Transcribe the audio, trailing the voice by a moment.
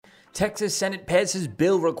Texas Senate passes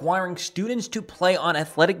bill requiring students to play on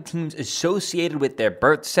athletic teams associated with their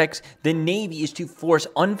birth sex. The Navy is to force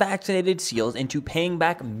unvaccinated SEALs into paying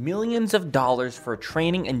back millions of dollars for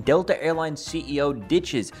training, and Delta Airlines CEO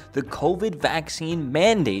ditches the COVID vaccine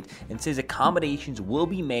mandate and says accommodations will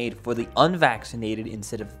be made for the unvaccinated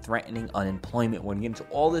instead of threatening unemployment. We're going to get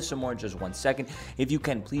into all this and more in just 1 second. If you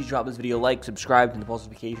can, please drop this video a like, subscribe, and the post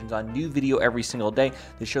notifications on new video every single day.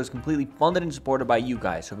 This show is completely funded and supported by you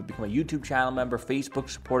guys. So if you become a YouTube channel member, Facebook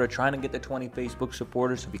supporter, trying to get the 20 Facebook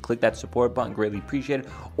supporters, so if you click that support button, greatly appreciate it,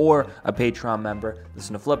 or a Patreon member,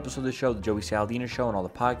 listen to full episodes of the show, the Joey Saladino Show, and all the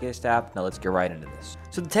podcast apps. Now let's get right into this.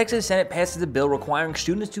 So the Texas Senate passes a bill requiring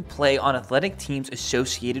students to play on athletic teams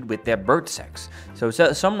associated with their birth sex. So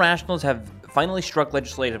some rationals have finally struck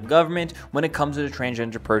legislative government when it comes to the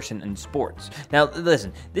transgender person in sports. Now,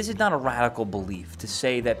 listen, this is not a radical belief to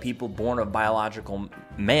say that people born of biological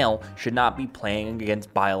male should not be playing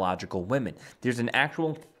against biological women. There's an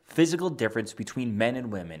actual physical difference between men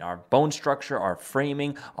and women. Our bone structure, our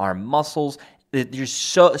framing, our muscles, there's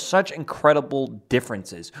such incredible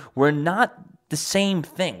differences. We're not the same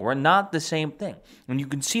thing. And you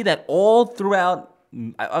can see that all throughout,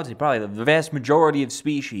 I would say probably the vast majority of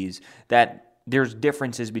species, that there's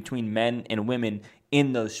differences between men and women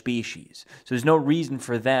in those species. So there's no reason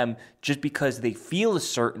for them, just because they feel a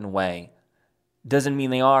certain way, doesn't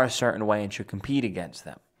mean they are a certain way and should compete against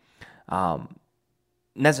them. And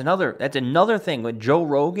that's another thing. With Joe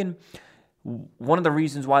Rogan, one of the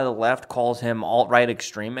reasons why the left calls him alt-right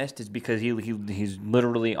extremist is because he's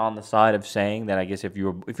literally on the side of saying that, I guess, if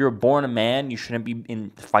you're born a man, you shouldn't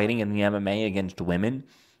be fighting in the MMA against women,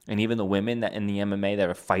 and even the women that in the MMA that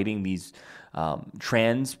are fighting these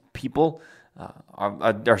trans people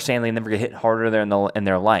are saying they never get hit harder there in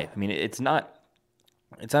their life. I mean, it's not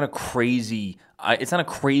a crazy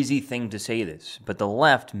thing to say this, but the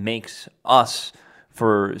left makes us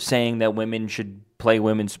for saying that women should play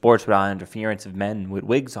women's sports without interference of men with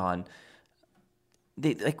wigs on.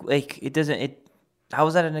 How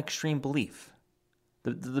is that an extreme belief?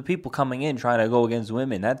 The people coming in trying to go against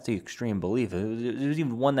women, that's the extreme belief. There was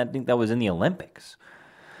even one that was in the Olympics.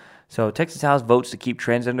 So Texas House votes to keep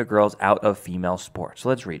transgender girls out of female sports. So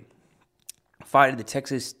let's read. Friday, the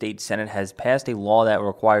Texas State Senate has passed a law that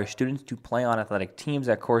requires students to play on athletic teams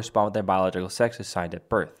that correspond with their biological sex assigned at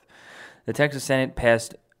birth. The Texas Senate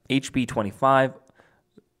passed HB 25.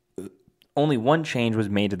 Only one change was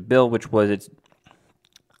made to the bill, which was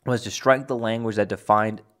to strike the language that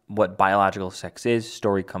defined what biological sex is.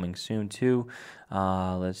 Story coming soon, too.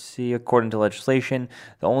 Let's see. According to legislation,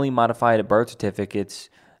 the only modified birth certificates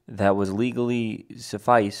that was legally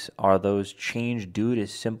suffice are those changed due to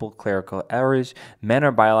simple clerical errors. Men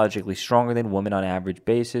are biologically stronger than women on average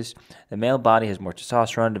basis. The male body has more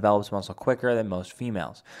testosterone and develops muscle quicker than most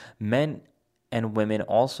females. Men and women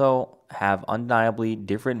also have undeniably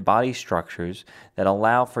different body structures that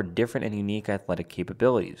allow for different and unique athletic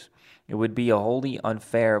capabilities. It would be wholly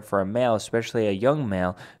unfair for a male, especially a young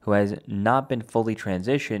male, who has not been fully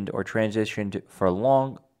transitioned or transitioned for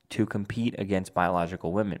long, to compete against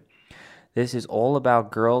biological women. This is all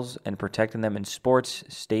about girls and protecting them in sports,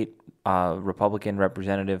 state Republican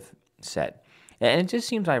representative said. And it just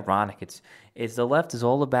seems ironic. It's the left is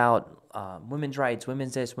all about women's rights,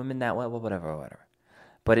 women's this, women that, whatever.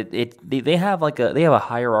 But they have a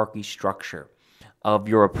hierarchy structure of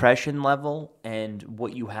your oppression level and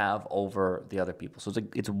what you have over the other people. So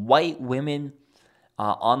it's white women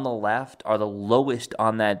on the left are the lowest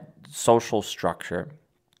on that social structure.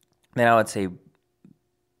 Then I would say,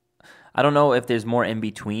 I don't know if there's more in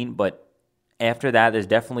between, but after that, there's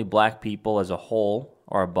definitely black people as a whole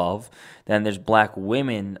are above. Then there's black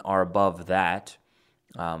women are above that.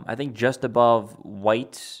 I think just above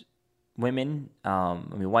white women.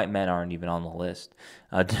 White men aren't even on the list.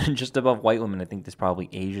 Just above white women, I think there's probably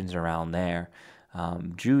Asians around there.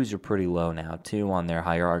 Jews are pretty low now, too, on their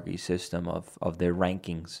hierarchy system of their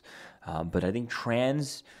rankings. But I think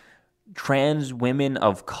trans women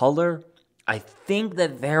of color, I think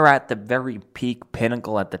that they're at the very peak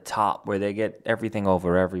pinnacle at the top where they get everything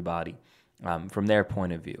over everybody from their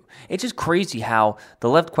point of view. It's just crazy how the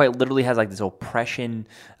left quite literally has like this oppression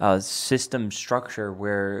system structure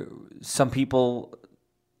where some people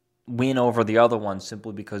win over the other ones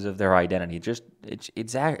simply because of their identity.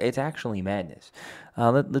 It's actually madness.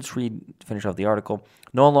 Let's finish off the article.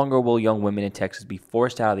 No longer will young women in Texas be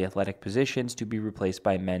forced out of the athletic positions to be replaced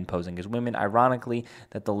by men posing as women. Ironically,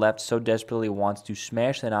 that the left so desperately wants to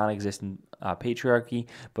smash the non-existent patriarchy,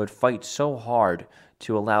 but fight so hard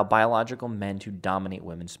to allow biological men to dominate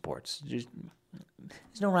women's sports. Just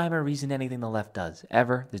There's no rhyme or reason to anything the left does,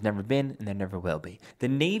 ever. There's never been, and there never will be. The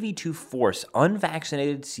Navy to force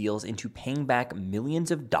unvaccinated SEALs into paying back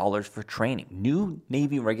millions of dollars for training. New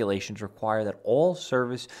Navy regulations require that all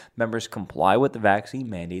service members comply with the vaccine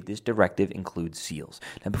mandate. This directive includes SEALs.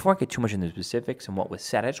 Now, before I get too much into the specifics and what was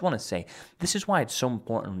said, I just want to say this is why it's so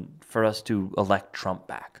important for us to elect Trump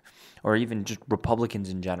back, or even just Republicans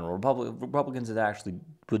in general, Republicans that actually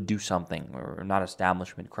would do something, or not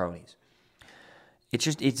establishment cronies.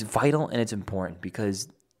 It's vital and it's important because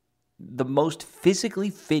the most physically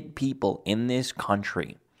fit people in this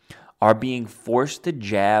country are being forced to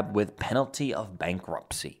jab with penalty of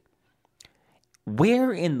bankruptcy.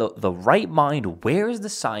 Where in the right mind, where is the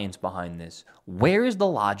science behind this? Where is the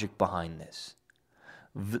logic behind this?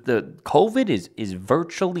 The COVID is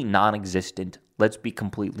virtually non-existent. Let's be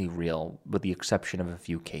completely real, with the exception of a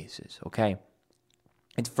few cases, okay?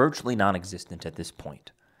 It's virtually non-existent at this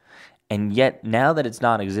point. And yet, now that it's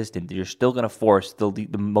non-existent, you're still going to force the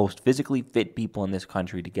most physically fit people in this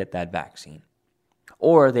country to get that vaccine.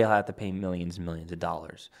 Or they'll have to pay millions and millions of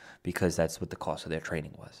dollars because that's what the cost of their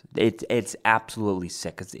training was. It's absolutely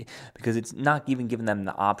sick because it's not even giving them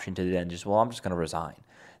the option to then just, I'm just going to resign.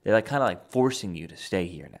 They're kind of forcing you to stay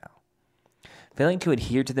here now. Failing to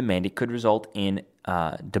adhere to the mandate could result in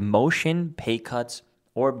demotion, pay cuts,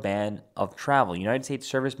 or ban of travel. United States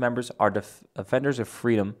service members are defenders of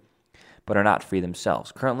freedom but are not free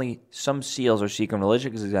themselves. Currently, some SEALs are seeking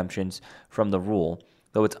religious exemptions from the rule,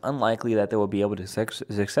 though it's unlikely that they will be able to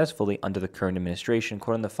successfully under the current administration.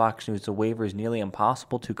 According to Fox News, the waiver is nearly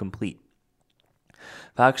impossible to complete.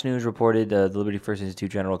 Fox News reported the Liberty First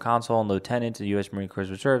Institute General Counsel and Lieutenant of the U.S. Marine Corps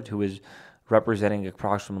Reserve, who is representing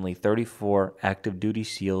approximately 34 active duty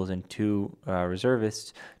SEALs and 2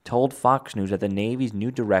 reservists, told Fox News that the Navy's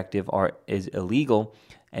new directive is illegal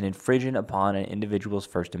and infringing upon an individual's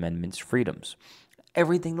First Amendment freedoms.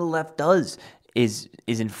 Everything the left does is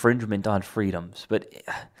infringement on freedoms, but it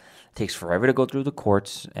takes forever to go through the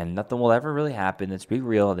courts, and nothing will ever really happen. Let's be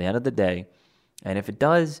real at the end of the day. And if it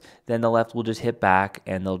does, then the left will just hit back,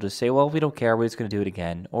 and they'll just say, well, we don't care, we're just going to do it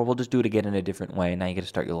again, or we'll just do it again in a different way, and now you got to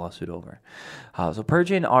start your lawsuit over. So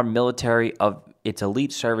purging our military of its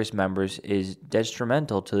elite service members is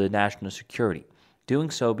detrimental to the national security.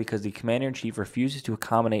 Doing so because the commander-in-chief refuses to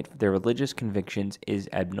accommodate their religious convictions is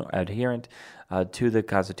adherent to the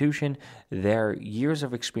Constitution. Their years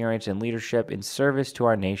of experience and leadership in service to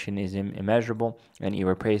our nation is immeasurable and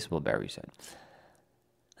irreplaceable, Barry said.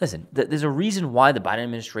 Listen, there's a reason why the Biden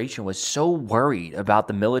administration was so worried about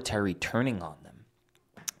the military turning on them.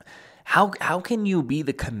 How can you be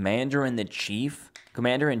the commander-in-chief when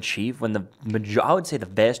I would say the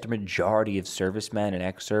vast majority of servicemen and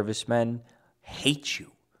ex-servicemen hate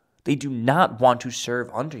you? They do not want to serve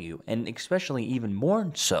under you, and especially even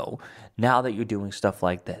more so now that you're doing stuff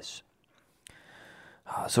like this.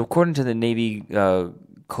 So according to the Navy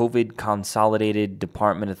COVID Consolidated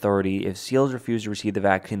Department Authority, if SEALs refuse to receive the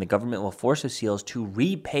vaccine, the government will force the SEALs to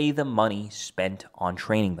repay the money spent on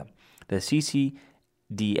training them. The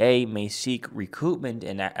CCDA may seek recoupment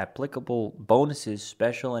and applicable bonuses,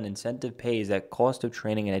 special and incentive pays at cost of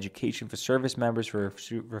training and education for service members for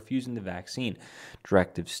refusing the vaccine,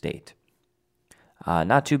 directives state.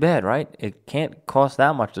 Not too bad, right? It can't cost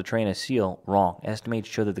that much to train a SEAL. Wrong. Estimates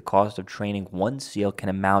show that the cost of training one SEAL can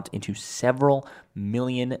amount into several $1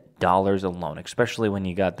 million alone, especially when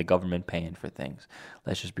you got the government paying for things.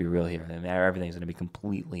 Let's just be real here. I mean, everything's going to be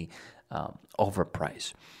completely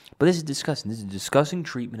overpriced. But this is disgusting. This is disgusting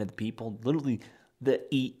treatment of the people, literally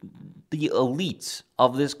the elites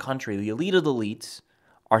of this country, the elite of the elites,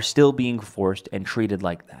 are still being forced and treated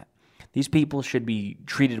like that. These people should be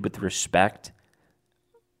treated with respect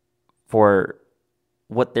for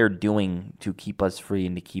what they're doing to keep us free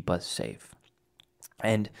and to keep us safe.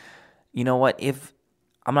 And you know what? If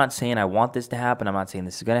I'm not saying I want this to happen, I'm not saying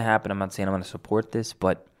this is going to happen, I'm not saying I'm going to support this,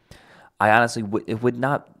 but I honestly it would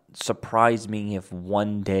not surprise me if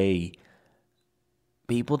one day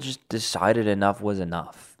people just decided enough was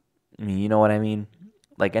enough. I mean, you know what I mean?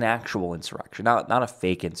 Like an actual insurrection, not a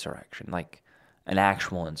fake insurrection, like an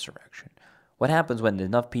actual insurrection. What happens when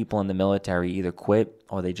enough people in the military either quit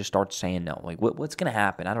or they just start saying no? Like, what's going to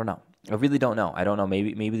happen? I don't know. I really don't know. I don't know.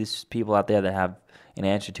 Maybe there's people out there that have an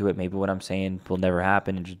answer to it. Maybe what I'm saying will never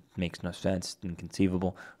happen. It just makes no sense,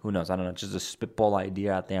 inconceivable. Who knows? I don't know. It's just a spitball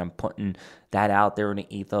idea out there. I'm putting that out there in the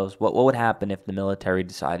ethos. What would happen if the military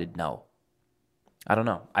decided no? I don't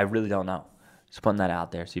know. I really don't know. Just putting that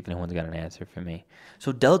out there, see if anyone's got an answer for me.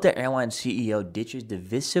 So Delta Airlines CEO ditches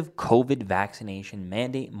divisive COVID vaccination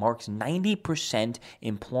mandate, marks 90%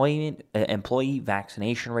 employee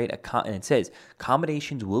vaccination rate, and it says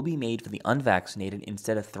accommodations will be made for the unvaccinated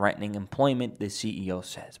instead of threatening employment, the CEO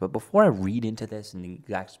says. But before I read into this and the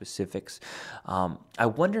exact specifics, I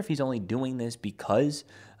wonder if he's only doing this because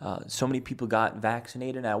so many people got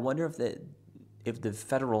vaccinated, and I wonder if the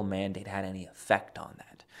federal mandate had any effect on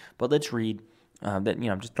that. But let's read. I'm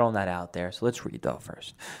just throwing that out there. So let's read though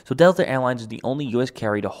first. So Delta Airlines is the only U.S.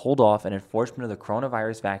 carrier to hold off an enforcement of the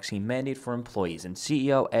coronavirus vaccine mandate for employees, and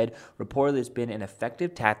CEO Ed reported it's been an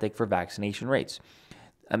effective tactic for vaccination rates.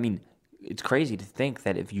 I mean, it's crazy to think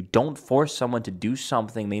that if you don't force someone to do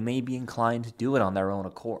something, they may be inclined to do it on their own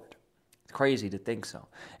accord. It's crazy to think so.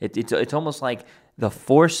 It's almost like the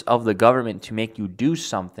force of the government to make you do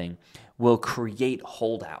something will create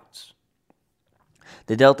holdouts.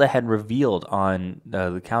 The Delta had revealed on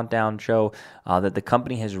the Countdown show that the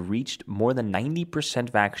company has reached more than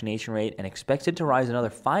 90% vaccination rate and expects it to rise another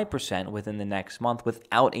 5% within the next month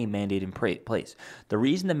without a mandate in place. The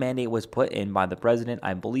reason the mandate was put in by the president,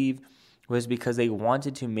 I believe, was because they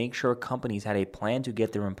wanted to make sure companies had a plan to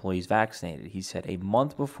get their employees vaccinated. He said a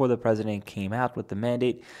month before the president came out with the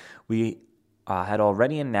mandate, we had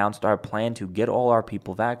already announced our plan to get all our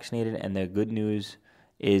people vaccinated, and the good news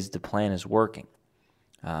is the plan is working.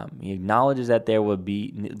 He acknowledges that there will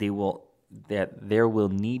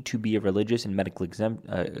need to be a religious and medical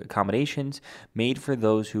accommodations made for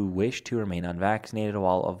those who wish to remain unvaccinated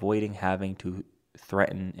while avoiding having to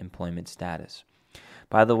threaten employment status.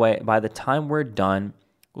 By the way, by the time we're done,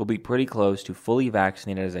 we'll be pretty close to fully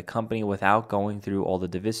vaccinated as a company without going through all the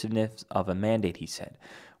divisiveness of a mandate, he said.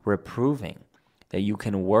 We're proving that you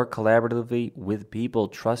can work collaboratively with people,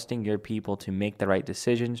 trusting your people to make the right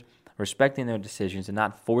decisions, respecting their decisions, and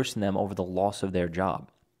not forcing them over the loss of their job.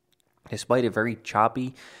 Despite a very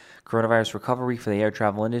choppy coronavirus recovery for the air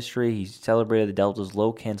travel industry, he celebrated the Delta's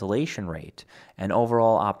low cancellation rate and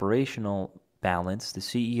overall operational balance. The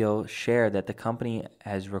CEO shared that the company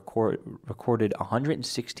has recorded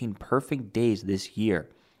 116 perfect days this year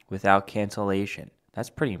without cancellation. That's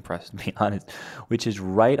pretty impressive, to be honest, which is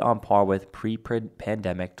right on par with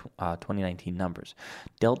pre-pandemic 2019 numbers.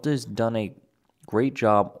 Delta's done a great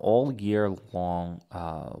job all year long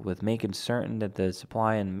with making certain that the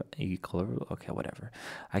supply and whatever.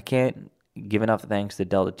 I can't give enough thanks to the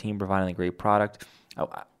Delta team providing a great product.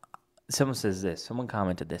 Someone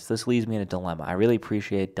commented this. This leaves me in a dilemma. I really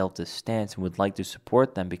appreciate Delta's stance and would like to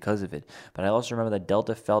support them because of it. But I also remember that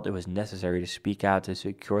Delta felt it was necessary to speak out to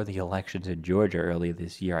secure the elections in Georgia earlier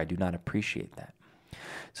this year. I do not appreciate that.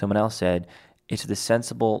 Someone else said, it's the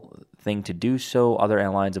sensible thing to do so. Other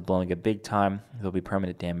airlines are blowing it big time. There'll be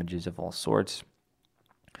permanent damages of all sorts.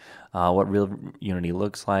 What real unity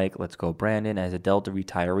looks like. Let's go, Brandon. As a Delta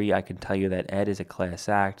retiree, I can tell you that Ed is a class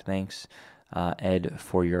act. Thanks, Ed,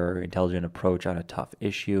 for your intelligent approach on a tough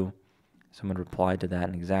issue. Someone replied to that,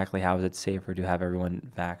 and exactly how is it safer to have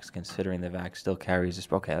everyone vaxxed considering the vax still carries this?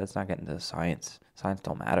 Okay, let's not get into the science. Science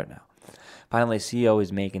don't matter now. Finally, CEO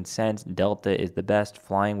is making sense. Delta is the best.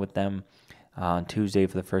 Flying with them on Tuesday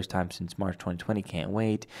for the first time since March 2020. Can't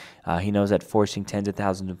wait. He knows that forcing tens of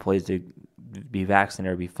thousands of employees to be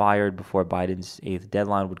vaccinated or be fired before Biden's 8th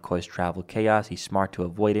deadline would cause travel chaos. He's smart to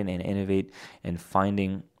avoid it and innovate in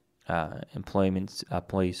finding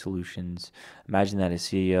employee solutions. Imagine that as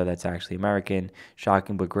CEO that's actually American.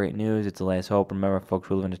 Shocking but great news. It's the last hope. Remember, folks,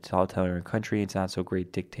 we live in a totalitarian country. It's not so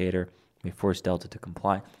great dictator. We force Delta to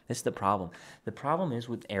comply. This is the problem. The problem is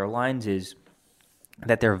with airlines is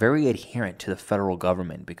that they're very adherent to the federal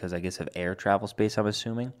government because I guess of air travel space, I'm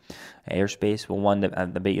assuming. Airspace, well, one, they're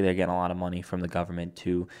getting a lot of money from the government.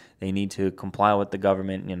 Two, they need to comply with the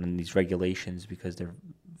government and these regulations because they're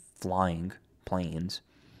flying planes.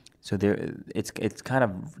 So it's kind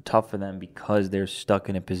of tough for them because they're stuck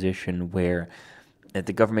in a position where if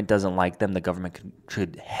the government doesn't like them, the government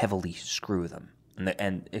could heavily screw them.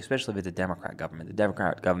 And especially if it's a Democrat government. The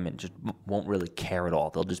Democrat government just won't really care at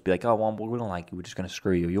all. They'll just be like, oh, well, we don't like you. We're just going to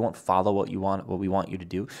screw you. You won't follow what we want you to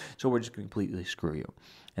do, so we're just going to completely screw you.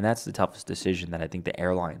 And that's the toughest decision that I think the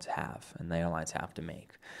airlines have and the airlines have to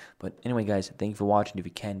make. But anyway, guys, thank you for watching. If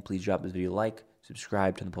you can, please drop this video a like.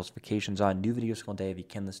 Subscribe, turn the post notifications on. New videos all day. If you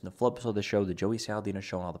can, listen to the full episode of the show, the Joey Saladino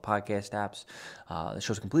Show, on all the podcast apps. The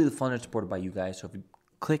show's completely funded and supported by you guys. So if you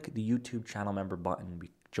click the YouTube channel member button,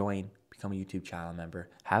 become a YouTube channel member.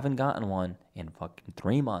 Haven't gotten one in fucking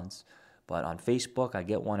 3 months, but on Facebook, I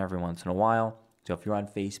get one every once in a while. So if you're on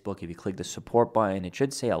Facebook, if you click the support button, it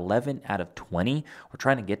should say 11 out of 20. We're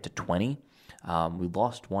trying to get to 20. We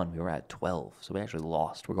lost one. We were at 12, so we actually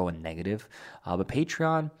lost. We're going negative. But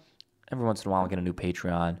Patreon, every once in a while, I get a new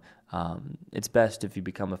Patreon. It's best if you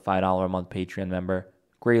become a $5 a month Patreon member.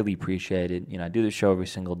 Greatly appreciated. I do the show every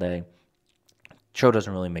single day. Show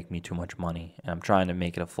doesn't really make me too much money, and I'm trying to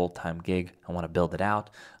make it a full-time gig. I want to build it out.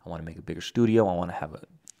 I want to make a bigger studio. I want to have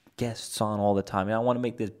guests on all the time. I want to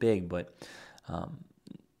make this big, but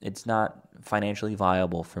it's not financially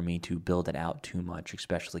viable for me to build it out too much,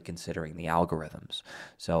 especially considering the algorithms.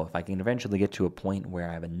 So if I can eventually get to a point where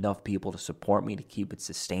I have enough people to support me to keep it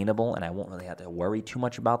sustainable, and I won't really have to worry too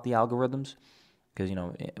much about the algorithms, because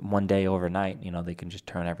one day overnight, they can just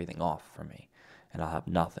turn everything off for me, and I'll have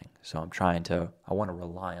nothing. So I want to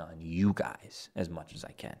rely on you guys as much as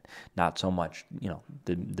I can, not so much,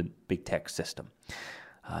 the big tech system.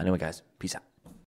 Anyway, guys, peace out.